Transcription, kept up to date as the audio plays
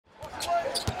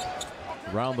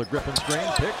Around the Griffin screen,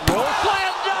 pick, roll,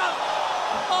 slam dunk!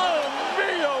 Oh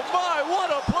me, oh my, what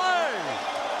a play!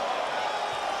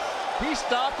 He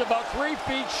stopped about 3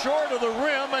 feet short of the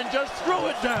rim and just threw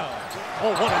it down.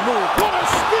 Oh, what a move, what a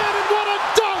spin, and what a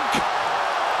dunk!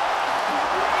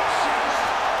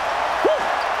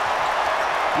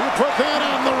 You put that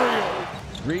on the reel.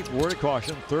 Brief word of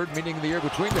caution, third meeting of the year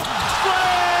between the... Slam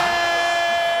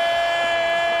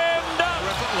dunk!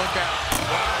 Griffin, look out.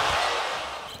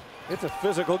 It's a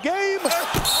physical game. Oh,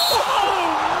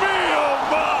 me, oh,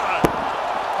 my!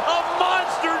 A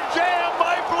monster jam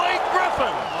by Blake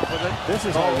Griffin. This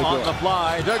is how you on do the it.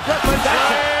 fly to Griffin.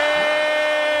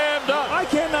 Slam dunk! I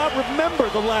cannot remember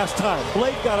the last time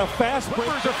Blake got a fast break.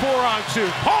 Clippers are 4-on-2.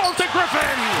 Paul to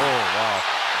Griffin! Oh, wow.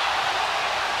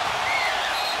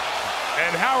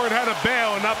 And Howard had to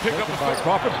bail and not pick up a foot.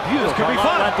 Crawford, beautiful. This could be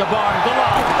fun. At the Barnes, the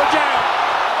lob, the jam.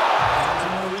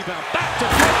 Rebound back to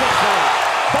Griffin.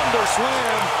 Thunder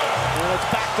slam, and it's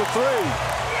back to 3.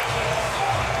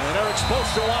 And Eric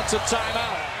Spoelstra wants a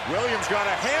timeout. Williams got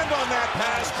a hand on that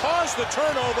pass, caused the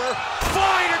turnover.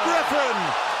 Fly to Griffin.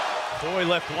 Boy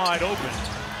left wide open.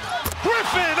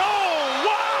 Griffin, oh,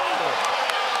 wow!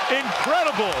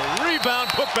 Incredible rebound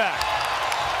putback.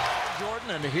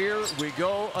 Jordan, and here we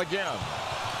go again.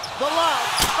 The lob,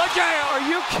 the jam. Are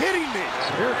you kidding me?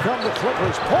 Here come the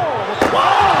Clippers. Paul, the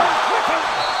Griffin.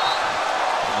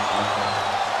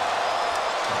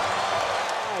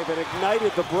 And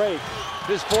ignited the break.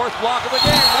 His fourth block of the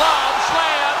game. Lob,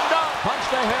 slam, dunk.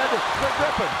 Punched ahead for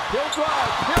Griffin. He'll drive.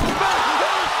 He'll back.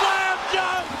 He'll slam,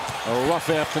 dunk. A rough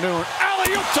afternoon.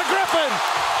 Alley-oop to Griffin.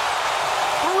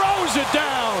 Throws it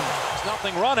down. It's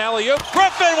nothing run, alley-oop.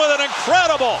 Griffin with an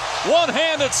incredible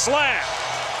one-handed slam.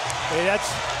 Hey,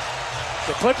 that's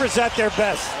the Clippers at their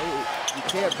best. You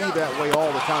can't be that way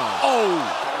all the time. Oh,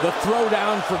 the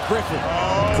throwdown for Griffin.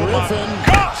 Oh, Griffin.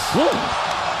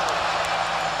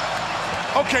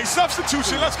 Okay,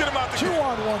 substitution. Let's get him out the game.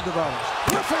 2-on-1 develops.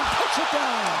 Griffin puts it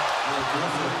down.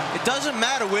 It doesn't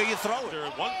matter where you throw it.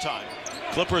 At one time,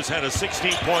 Clippers had a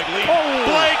 16-point lead. Oh.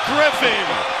 Blake Griffin,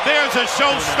 there's a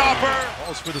showstopper.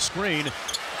 Balls for the screen.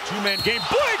 Two-man game.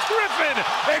 Blake Griffin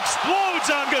explodes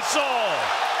on Gasol.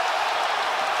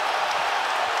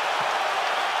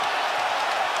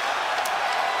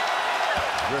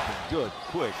 Griffin, good,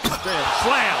 quick, spin,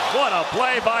 slam. What a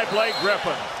play by Blake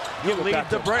Griffin. You lead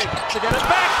the break to get it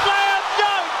back. Slam,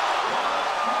 dunk!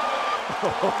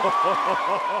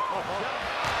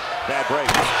 Bad break.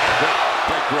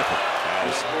 Blake Griffin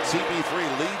as CB3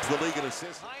 leads the league in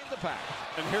assists. Behind the pack.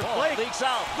 And here's Ball Blake. leaks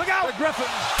out. Look out. For Griffin.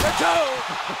 The two.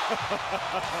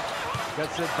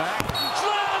 Gets it back.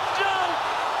 Slam, dunk!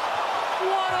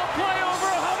 What a play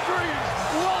over Humphries.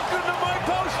 Welcome to my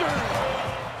poster.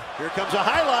 Here comes a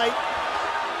highlight.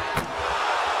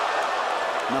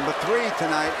 Number 3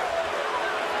 tonight.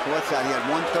 What's that? He had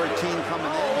 113 coming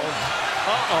in.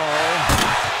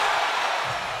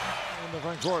 In the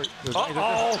front court.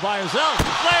 By himself.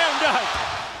 Slam dunk.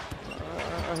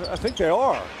 I think they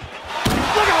are.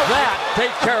 Look at that.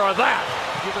 Take care of that.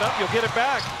 Give it up, you'll get it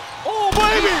back. Oh,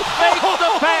 baby! Made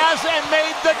the pass and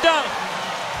made the dunk.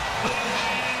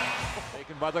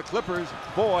 Taken by the Clippers.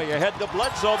 Boy, ahead to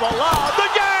Bledsoe. The lob. The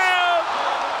jam!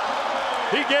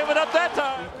 He gave it up that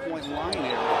time.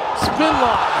 Spin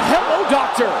lock. Hello,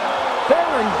 doctor.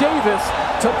 Baron Davis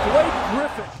to Blake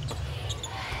Griffin.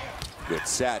 Good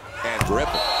set, and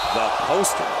Griffin, the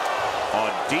poster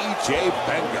on DJ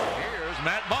Benga. Here's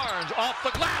Matt Barnes off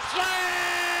the glass.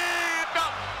 Slam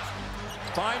dunk.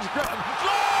 Finds Griffin.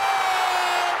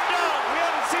 Slam dunk. We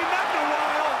haven't seen that in a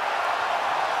while.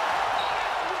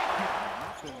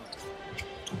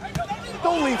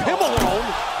 Don't leave him alone.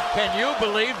 Can you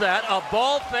believe that? A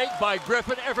ball fake by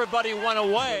Griffin. Everybody went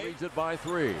away. Leads it by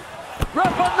 3.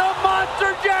 Griffin, the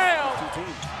monster jam.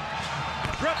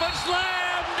 Griffin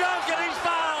slam dunk, and he's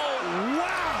fouled.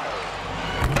 Wow.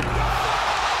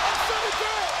 Shut it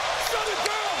down! Shut it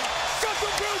down! Shut the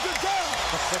Blazers down!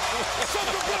 Shut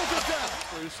the Blazers down!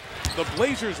 The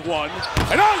Blazers won.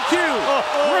 And on cue,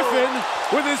 Griffin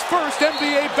with his first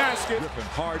NBA basket. Griffin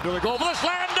hard to the goal for the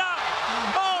slam dunk.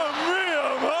 Oh,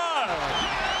 real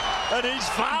high. And he's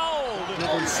fouled.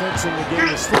 Sense in the game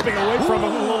is slipping away from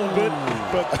him a little bit,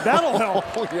 but that'll help.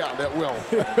 Oh, yeah, that will.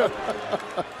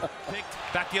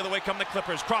 Back the other way come the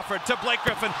Clippers. Crawford to Blake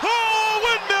Griffin. Oh,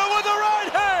 windmill with the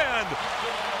right hand!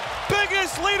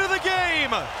 Biggest lead of the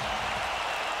game!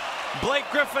 Blake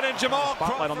Griffin and Jamal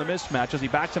Crawford. Spotlight on the mismatch as he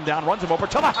backs him down, runs him over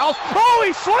to the house. Oh,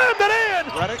 he slammed it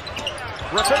in! Redick.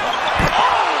 Griffin.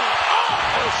 Oh,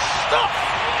 stop!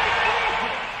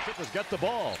 Clippers get the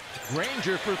ball.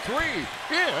 Granger for 3.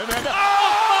 In and out.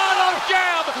 Oh,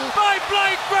 jam by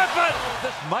Blake Griffin! Griffin!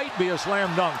 This might be a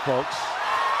slam dunk, folks.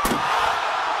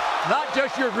 Not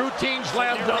just your routine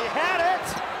slam dunk. Had it.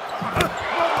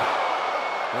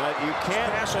 But you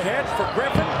can't pass ahead for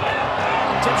Griffin.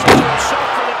 Tips it to himself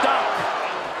for the dunk.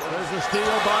 There's the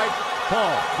steal by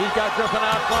Paul. He's got Griffin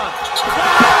out front.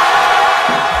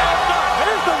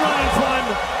 There's the running one.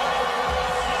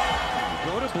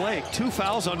 Go to Blake. 2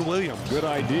 fouls on Williams. Good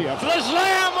idea. The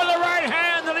slam with the right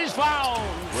hand, and he's fouled.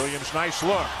 Williams, nice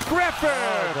look. Griffin.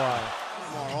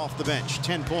 Off the bench,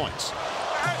 10 points.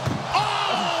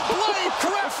 Blake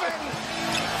Griffin.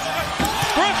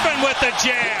 Griffin with the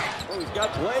jam. Oh, he's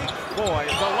got Blake. Boy,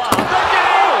 it's a lot.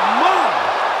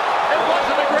 It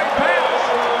wasn't a great pass.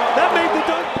 That made the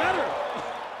dunk better.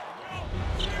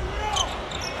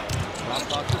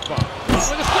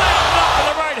 With a slam dunk with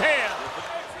the right hand.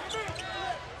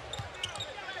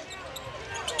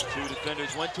 Two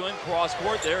defenders went to him, cross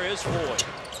court, there is Floyd.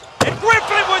 And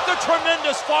Griffin with the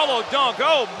tremendous follow dunk,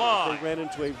 oh my! They ran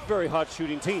into a very hot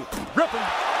shooting team. Griffin.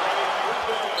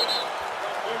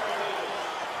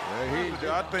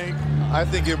 I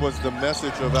think it was the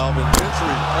message of Alvin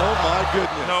Gentry. Oh my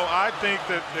goodness. No, I think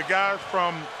that the guys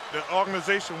from the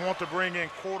organization want to bring in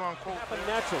quote unquote.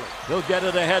 Naturally. He'll get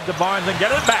it ahead to Barnes and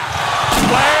get it back.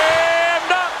 Slam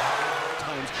dunk.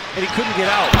 And he couldn't get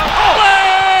out.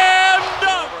 Slam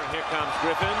dunk. Here comes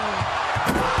Griffin.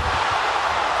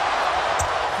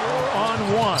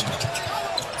 4-on-1.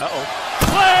 Uh-oh.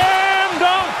 Slam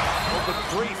dunk. Open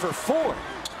 3 for 4.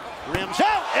 Rims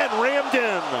out and rammed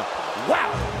in. Wow.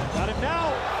 Got him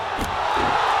now.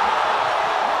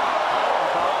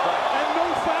 And no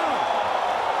foul.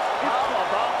 How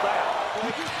about that?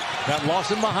 Got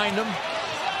Lawson behind him.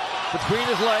 Between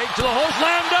his legs to the hole.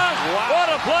 Slam dunk. Wow. What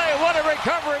a play. What a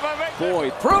recovery by Victor.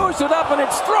 Boyd throws it up and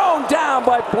it's thrown down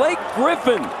by Blake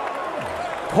Griffin.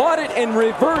 Caught it in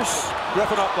reverse.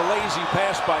 Griffin off the lazy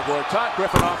pass by Gortat.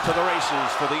 Griffin off to the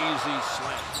races for the easy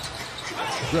slam.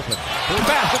 Griffin. He's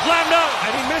back. The slam dunk.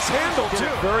 And he mishandled too.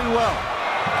 Very well.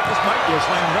 This might be a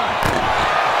slam dunk.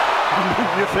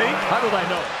 You think? How did I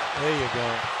know? There you go.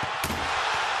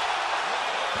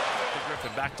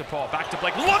 Griffin back to Paul, back to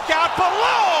Blake. Look out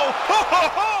below! Ho, ho,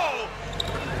 ho!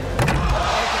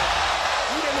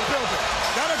 We in the building.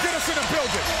 That'll get us in the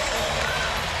building.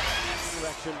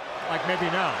 Direction. Like maybe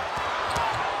now.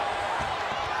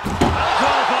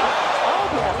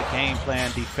 The game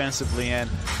plan defensively, and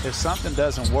if something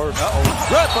doesn't work,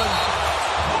 Griffin.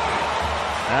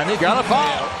 And he got a foul.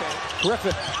 Yeah, okay.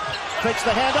 Griffin takes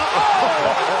the hand up.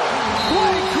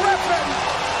 Blake Griffin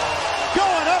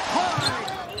going up high.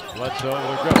 Let's over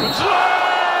to Griffin.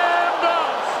 Slam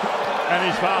dunk. And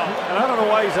he's fouled. And I don't know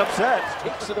why he's upset.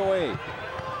 Takes it away.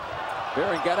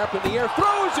 Barron got up in the air,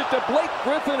 throws it to Blake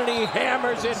Griffin, and he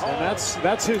hammers it home. And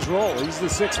that's his role. He's the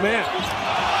 6th man.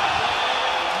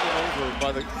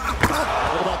 What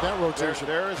about that rotation?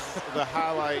 There is the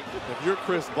highlight of your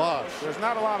Chris Bosh. There's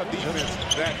not a lot of defense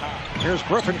that high. Here's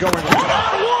Griffin going on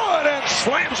wood and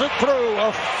slams it through.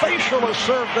 A facial is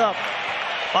served up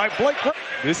by Blake Griffin.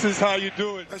 This is how you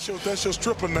do it. That's your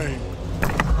stripper name.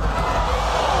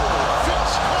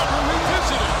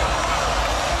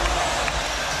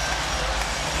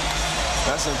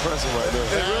 That's impressive right there.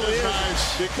 It really is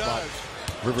nice because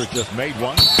Rivers just made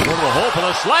one. Go to the hole for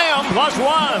the slam,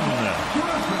 +1.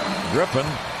 Griffin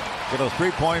get a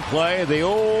 3-point play the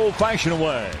old-fashioned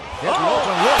way. Look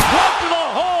to the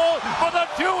hole for the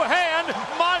 2-hand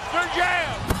monster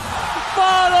jam.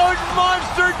 Followed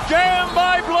monster jam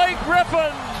by Blake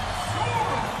Griffin.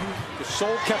 The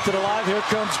soul kept it alive. Here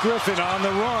comes Griffin on the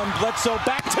run. Bledsoe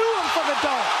back to him for the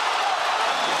dunk.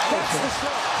 That's the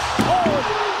shot. Oh,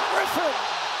 Griffin.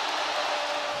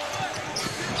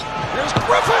 There's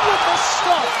Griffin with the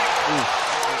stuff.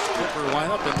 Skipper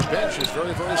lineup and the bench is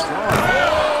very, very strong.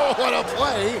 Oh, what a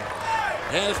play!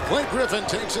 As Blake Griffin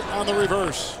takes it on the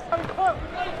reverse.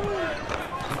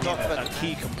 a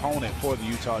key component for the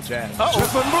Utah Jazz.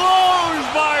 Griffin blows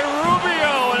by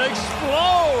Rubio and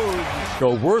explodes.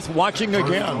 So worth watching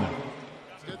again.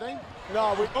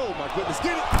 No, oh my goodness,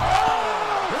 get it!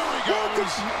 Here we go.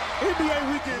 NBA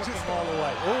weekend just all the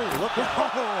way. Oh, look at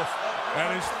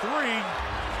and it's 3.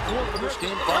 This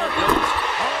game 5 minutes.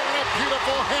 Oh, a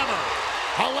beautiful hammer.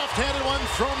 A left-handed one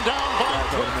thrown down by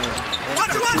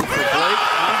Watch for Blake.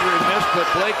 Andre missed, but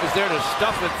Blake is there to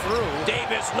stuff it through.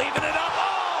 Davis leaving it up.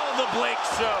 Oh, the Blake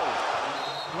show.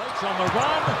 Blake's on the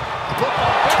run.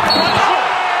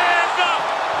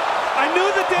 I knew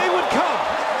the day would come.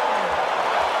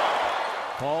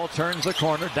 Paul turns the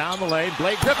corner, down the lane.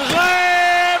 Blake Griffin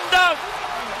slam dunk.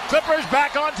 Clippers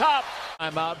back on top.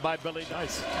 I'm out by Billy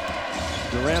Dice.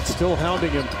 Durant still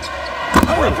hounding him.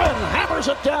 Griffin hammers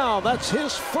it down. That's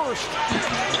his first.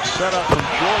 Set up from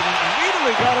Jordan.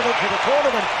 Immediately got it into the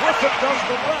corner, and Griffin does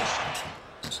the rest.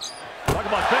 Talk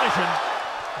about finishing.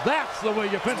 That's the way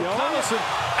you finish.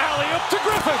 Alley-oop to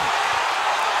Griffin.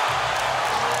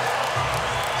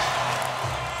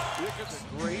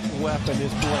 Great weapon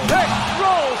is Blake. Hey,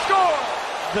 roll, score!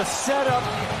 The setup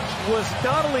was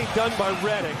not only done by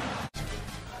Reddick.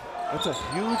 That's a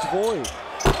huge void.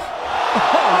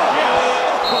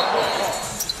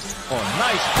 Oh,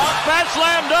 nice. That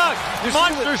slam dunk.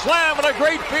 Monster slam and a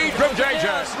great feed from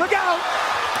JJ. Look out.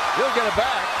 He'll get it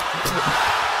back.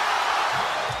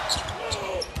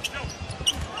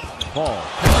 Ball.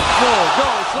 Go,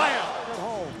 slam.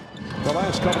 The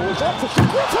last couple was up for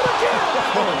Griffin again.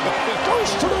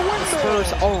 Goes to the window.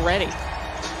 Spurs already.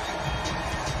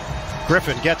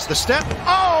 Griffin gets the step.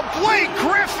 Oh, Blake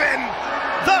Griffin!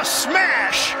 The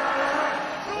smash!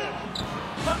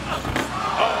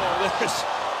 Oh, there's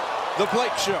the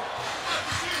Blake show.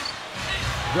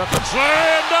 Griffin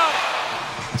slammed up.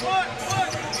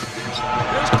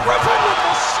 There's Griffin with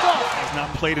the stuff. He's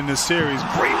not played in this series.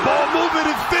 Great ball movement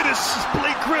and finish.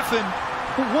 Blake Griffin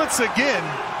once again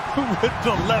with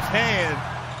the left hand.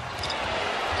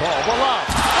 Ball below.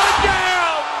 Down.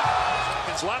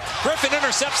 Left. Griffin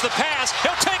intercepts the pass.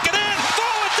 He'll take it in.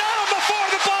 Throw it down before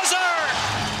the buzzer.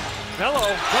 Hello.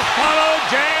 The follow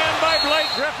jam by Blake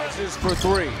Griffin. This is for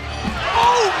three.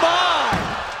 Oh, my.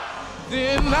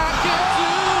 Did not get to